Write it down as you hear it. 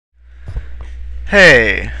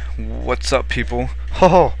Hey, what's up, people?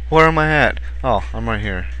 Oh, where am I at? Oh, I'm right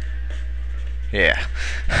here. Yeah.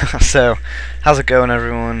 So, how's it going,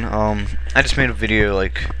 everyone? I just made a video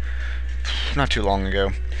like not too long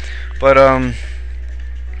ago, but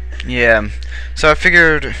yeah. So I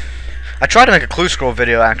figured I tried to make a clue scroll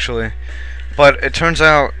video actually, but it turns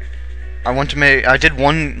out I did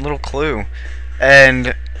one little clue,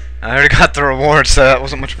 and I already got the reward, so that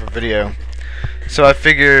wasn't much of a video. So I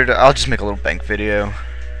figured I'll just make a little bank video.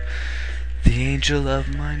 The angel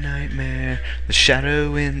of my nightmare, the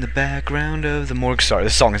shadow in the background of the morgue. Sorry,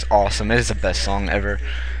 this song is awesome. It is the best song ever.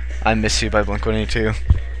 I Miss You by Blink-182.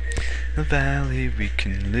 The valley, we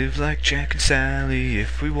can live like Jack and Sally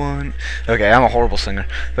if we want. Okay, I'm a horrible singer.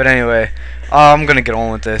 But anyway, I'm gonna get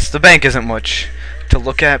on with this. The bank isn't much to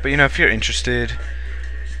look at, but you know, if you're interested,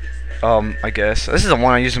 I guess. This is the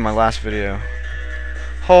one I used in my last video.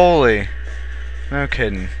 Holy. No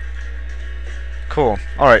kidding. Cool.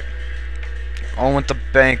 Alright. On with the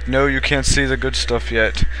bank. No, you can't see the good stuff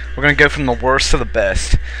yet. We're gonna go from the worst to the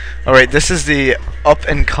best. Alright, this is the up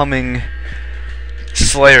and coming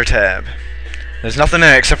Slayer tab. There's nothing in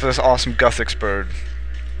it except for this awesome Guthix bird.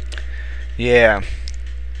 Yeah.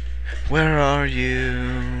 Where are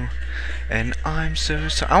you? And I'm so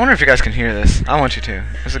sorry. I wonder if you guys can hear this. I want you to.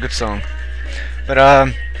 It's a good song.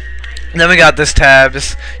 But then we got this tab.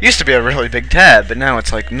 This used to be a really big tab, but now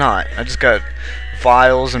it's like not. I just got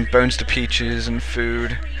vials and bones to peaches and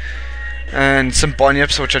food and some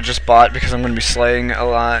bunyips, which I just bought because I'm going to be slaying a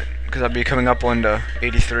lot because I'll be coming up on to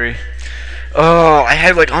 83. Oh, I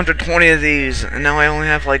had like 120 of these and now I only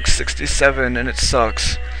have like 67 and it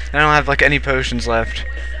sucks. I don't have like any potions left.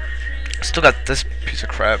 Still got this piece of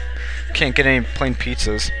crap. Can't get any plain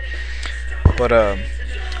pizzas. But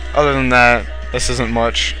other than that, this isn't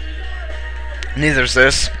much. Neither's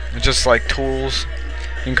this. It's just like tools.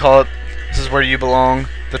 You can call it, this is where you belong,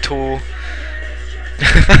 the tool.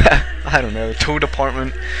 I don't know, the tool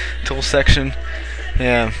department, tool section.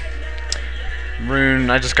 Yeah. Rune,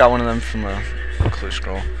 I just got one of them from a clue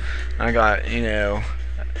scroll. I got, you know,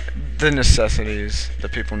 the necessities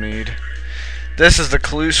that people need. This is the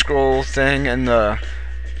clue scroll thing and the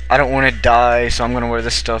I don't want to die, so I'm going to wear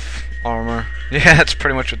this stuff armor. Yeah, that's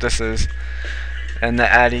pretty much what this is. And the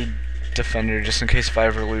addon defender, just in case if I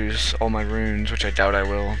ever lose all my runes, which I doubt I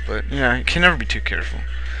will, but yeah, you can never be too careful.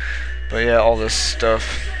 But yeah, all this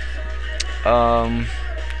stuff.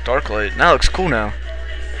 Dark light. That looks cool now.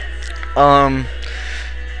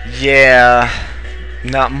 Yeah,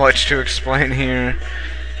 not much to explain here.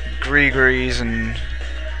 Gregory's and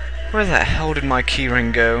where the hell did my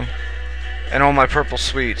keyring go? And all my purple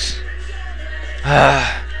sweets.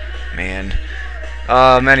 Ah, man.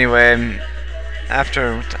 Anyway.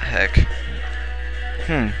 After, what the heck?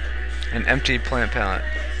 An empty plant palette.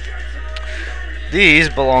 These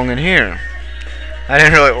belong in here. I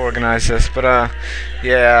didn't really organize this, but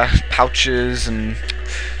yeah, pouches and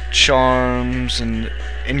charms and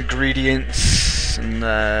ingredients and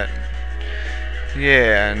that.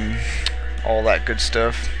 Yeah, and all that good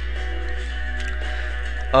stuff.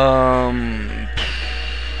 I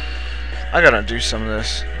gotta do some of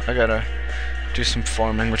this. I gotta do some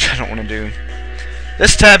farming, which I don't want to do.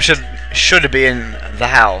 This tab should be in the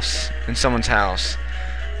house, in someone's house,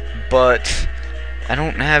 but I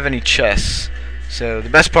don't have any chests. So the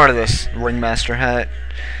best part of this, ringmaster hat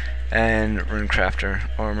and runecrafter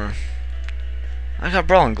armor. I got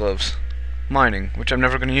brawling gloves, mining, which I'm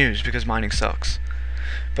never gonna use because mining sucks.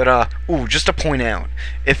 But ooh, just to point out,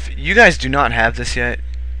 if you guys do not have this yet,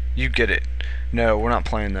 you get it. No, we're not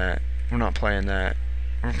playing that. We're not playing that.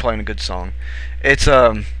 We're playing a good song. It's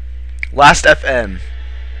Last FM.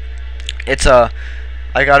 It's I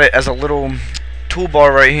got it as a little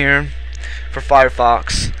toolbar right here for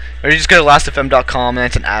Firefox. Or you just go to lastfm.com and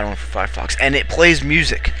it's an add-on for Firefox, and it plays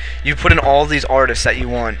music. You put in all these artists that you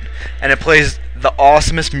want, and it plays the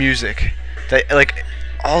awesomest music. That like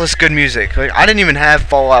all this good music. Like I didn't even have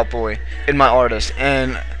Fall Out Boy in my artist,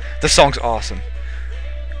 and the song's awesome.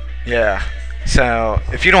 Yeah. So,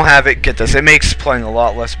 if you don't have it, get this. It makes playing a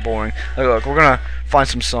lot less boring. Like, look, we're gonna find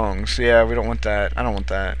some songs. Yeah, we don't want that. I don't want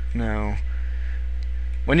that. No.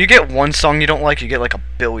 When you get one song you don't like, you get like a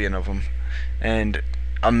billion of them. And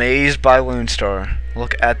Amazed by Lone Star.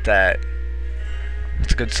 Look at that.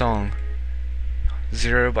 That's a good song.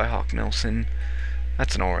 Zero by Hawk Nelson.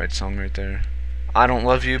 That's an alright song right there. I Don't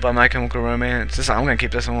Love You by My Chemical Romance. I'm gonna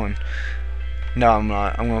keep this on. No, I'm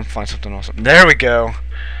not. I'm gonna find something awesome. There we go.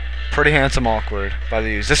 Pretty Handsome Awkward by the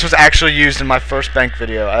Used. This was actually used in my first bank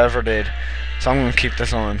video I ever did, so I'm gonna keep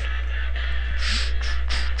this on.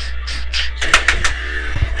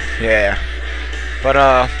 Yeah.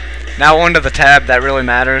 But Now on to the tab that really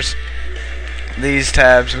matters. These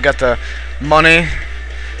tabs. We got the money,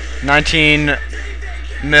 19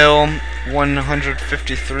 mil,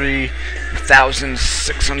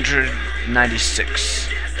 153,696.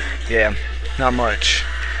 Yeah, not much.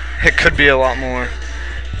 It could be a lot more.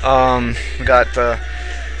 We got the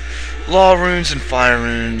law runes and fire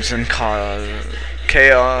runes and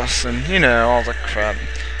chaos and, you know, all the crap.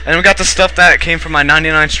 And we got the stuff that came from my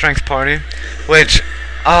 99 strength party, which,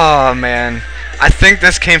 oh man, I think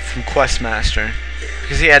this came from Questmaster,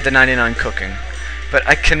 because he had the 99 cooking. But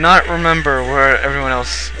I cannot remember where everyone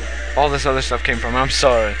else, all this other stuff came from. I'm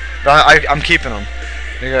sorry, but I'm keeping them,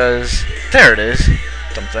 because there it is,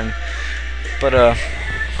 something. But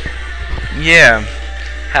yeah,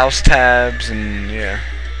 house tabs and yeah.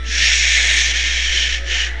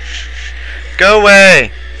 Shh. Go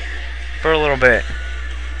away for a little bit.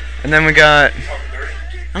 And then we got.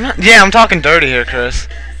 I'm talking dirty here, Chris.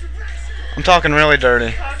 I'm talking really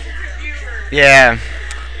dirty. Yeah.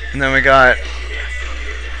 And then we got.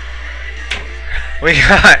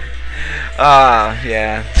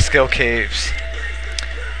 Yeah, skill capes.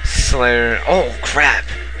 Slayer. Oh crap!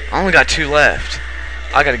 I only got 2 left.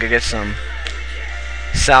 I gotta go get some.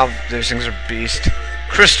 Salve. Those things are beast.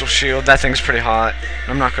 Crystal shield. That thing's pretty hot.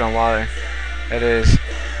 I'm not gonna lie. It is.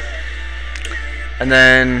 And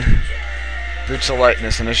then boots of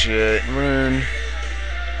lightness, initiate, rune,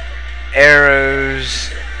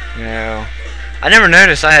 arrows. You know, I never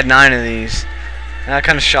noticed I had 9 of these. That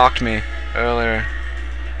kind of shocked me earlier.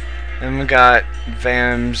 Then we got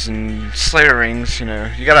Vams and Slayer rings. You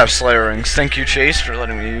know, you gotta have Slayer rings. Thank you, Chase, for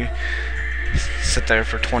letting me sit there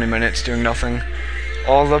for 20 minutes doing nothing.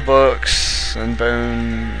 All the books and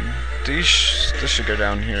bone. This should go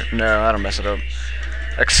down here. No, I don't mess it up.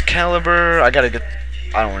 Excalibur. I gotta get.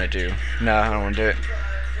 I don't want to do. No, I don't want to do it.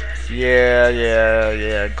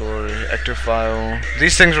 Yeah. Glory. Ectophile.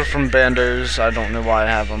 These things were from Bandos. I don't know why I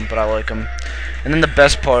have them, but I like them. And then the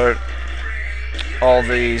best part, all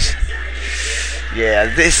these.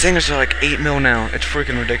 Yeah, these things are like 8 mil now. It's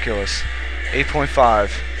freaking ridiculous.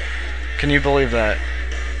 8.5. Can you believe that?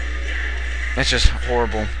 It's just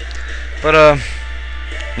horrible. But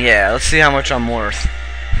yeah. Let's see how much I'm worth.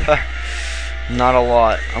 Not a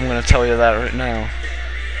lot. I'm gonna tell you that right now.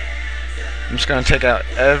 I'm just gonna take out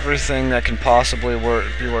everything that can possibly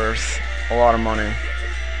be worth a lot of money.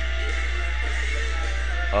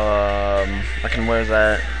 I can wear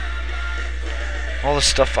that. All the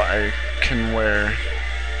stuff I can wear.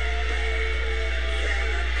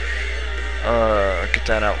 Get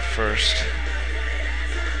that out first.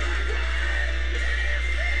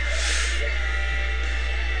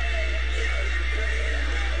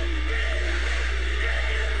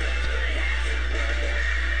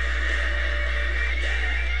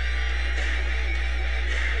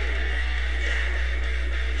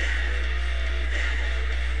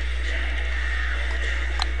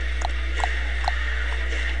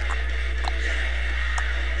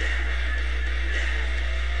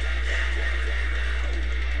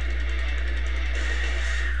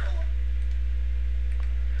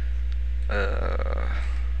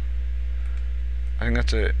 I think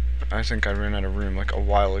that's it. I think I ran out of room like a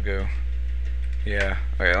while ago. Yeah.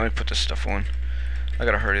 Okay, let me put this stuff on. I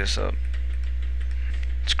gotta hurry this up.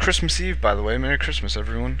 It's Christmas Eve, by the way. Merry Christmas,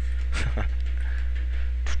 everyone.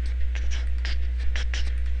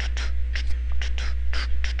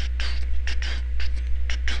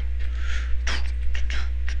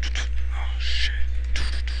 Oh shit.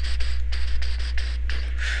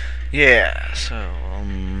 Yeah. So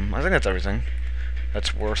I think that's everything.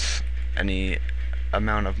 That's worth any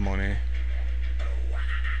amount of money.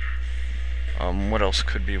 What else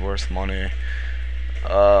could be worth money?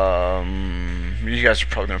 You guys are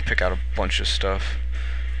probably gonna pick out a bunch of stuff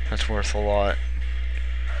that's worth a lot.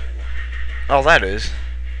 Oh, that is.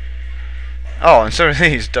 Oh, and so are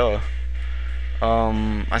these, duh.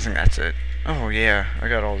 I think that's it. Oh yeah, I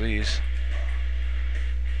got all these.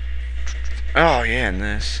 Oh yeah, and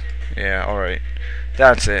this. Yeah, alright.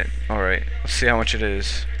 That's it. Alright, let's see how much it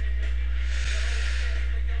is.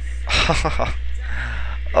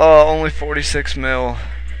 Oh, only 46 mil.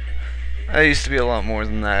 That used to be a lot more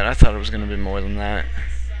than that. I thought it was going to be more than that.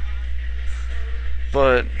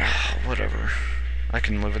 But, whatever. I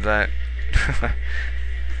can live with that.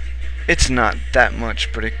 It's not that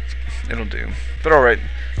much, but it'll do. But alright.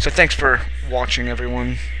 So thanks for watching,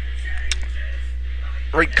 everyone.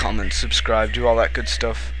 Rate, comment, subscribe, do all that good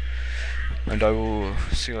stuff. And I will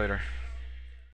see you later.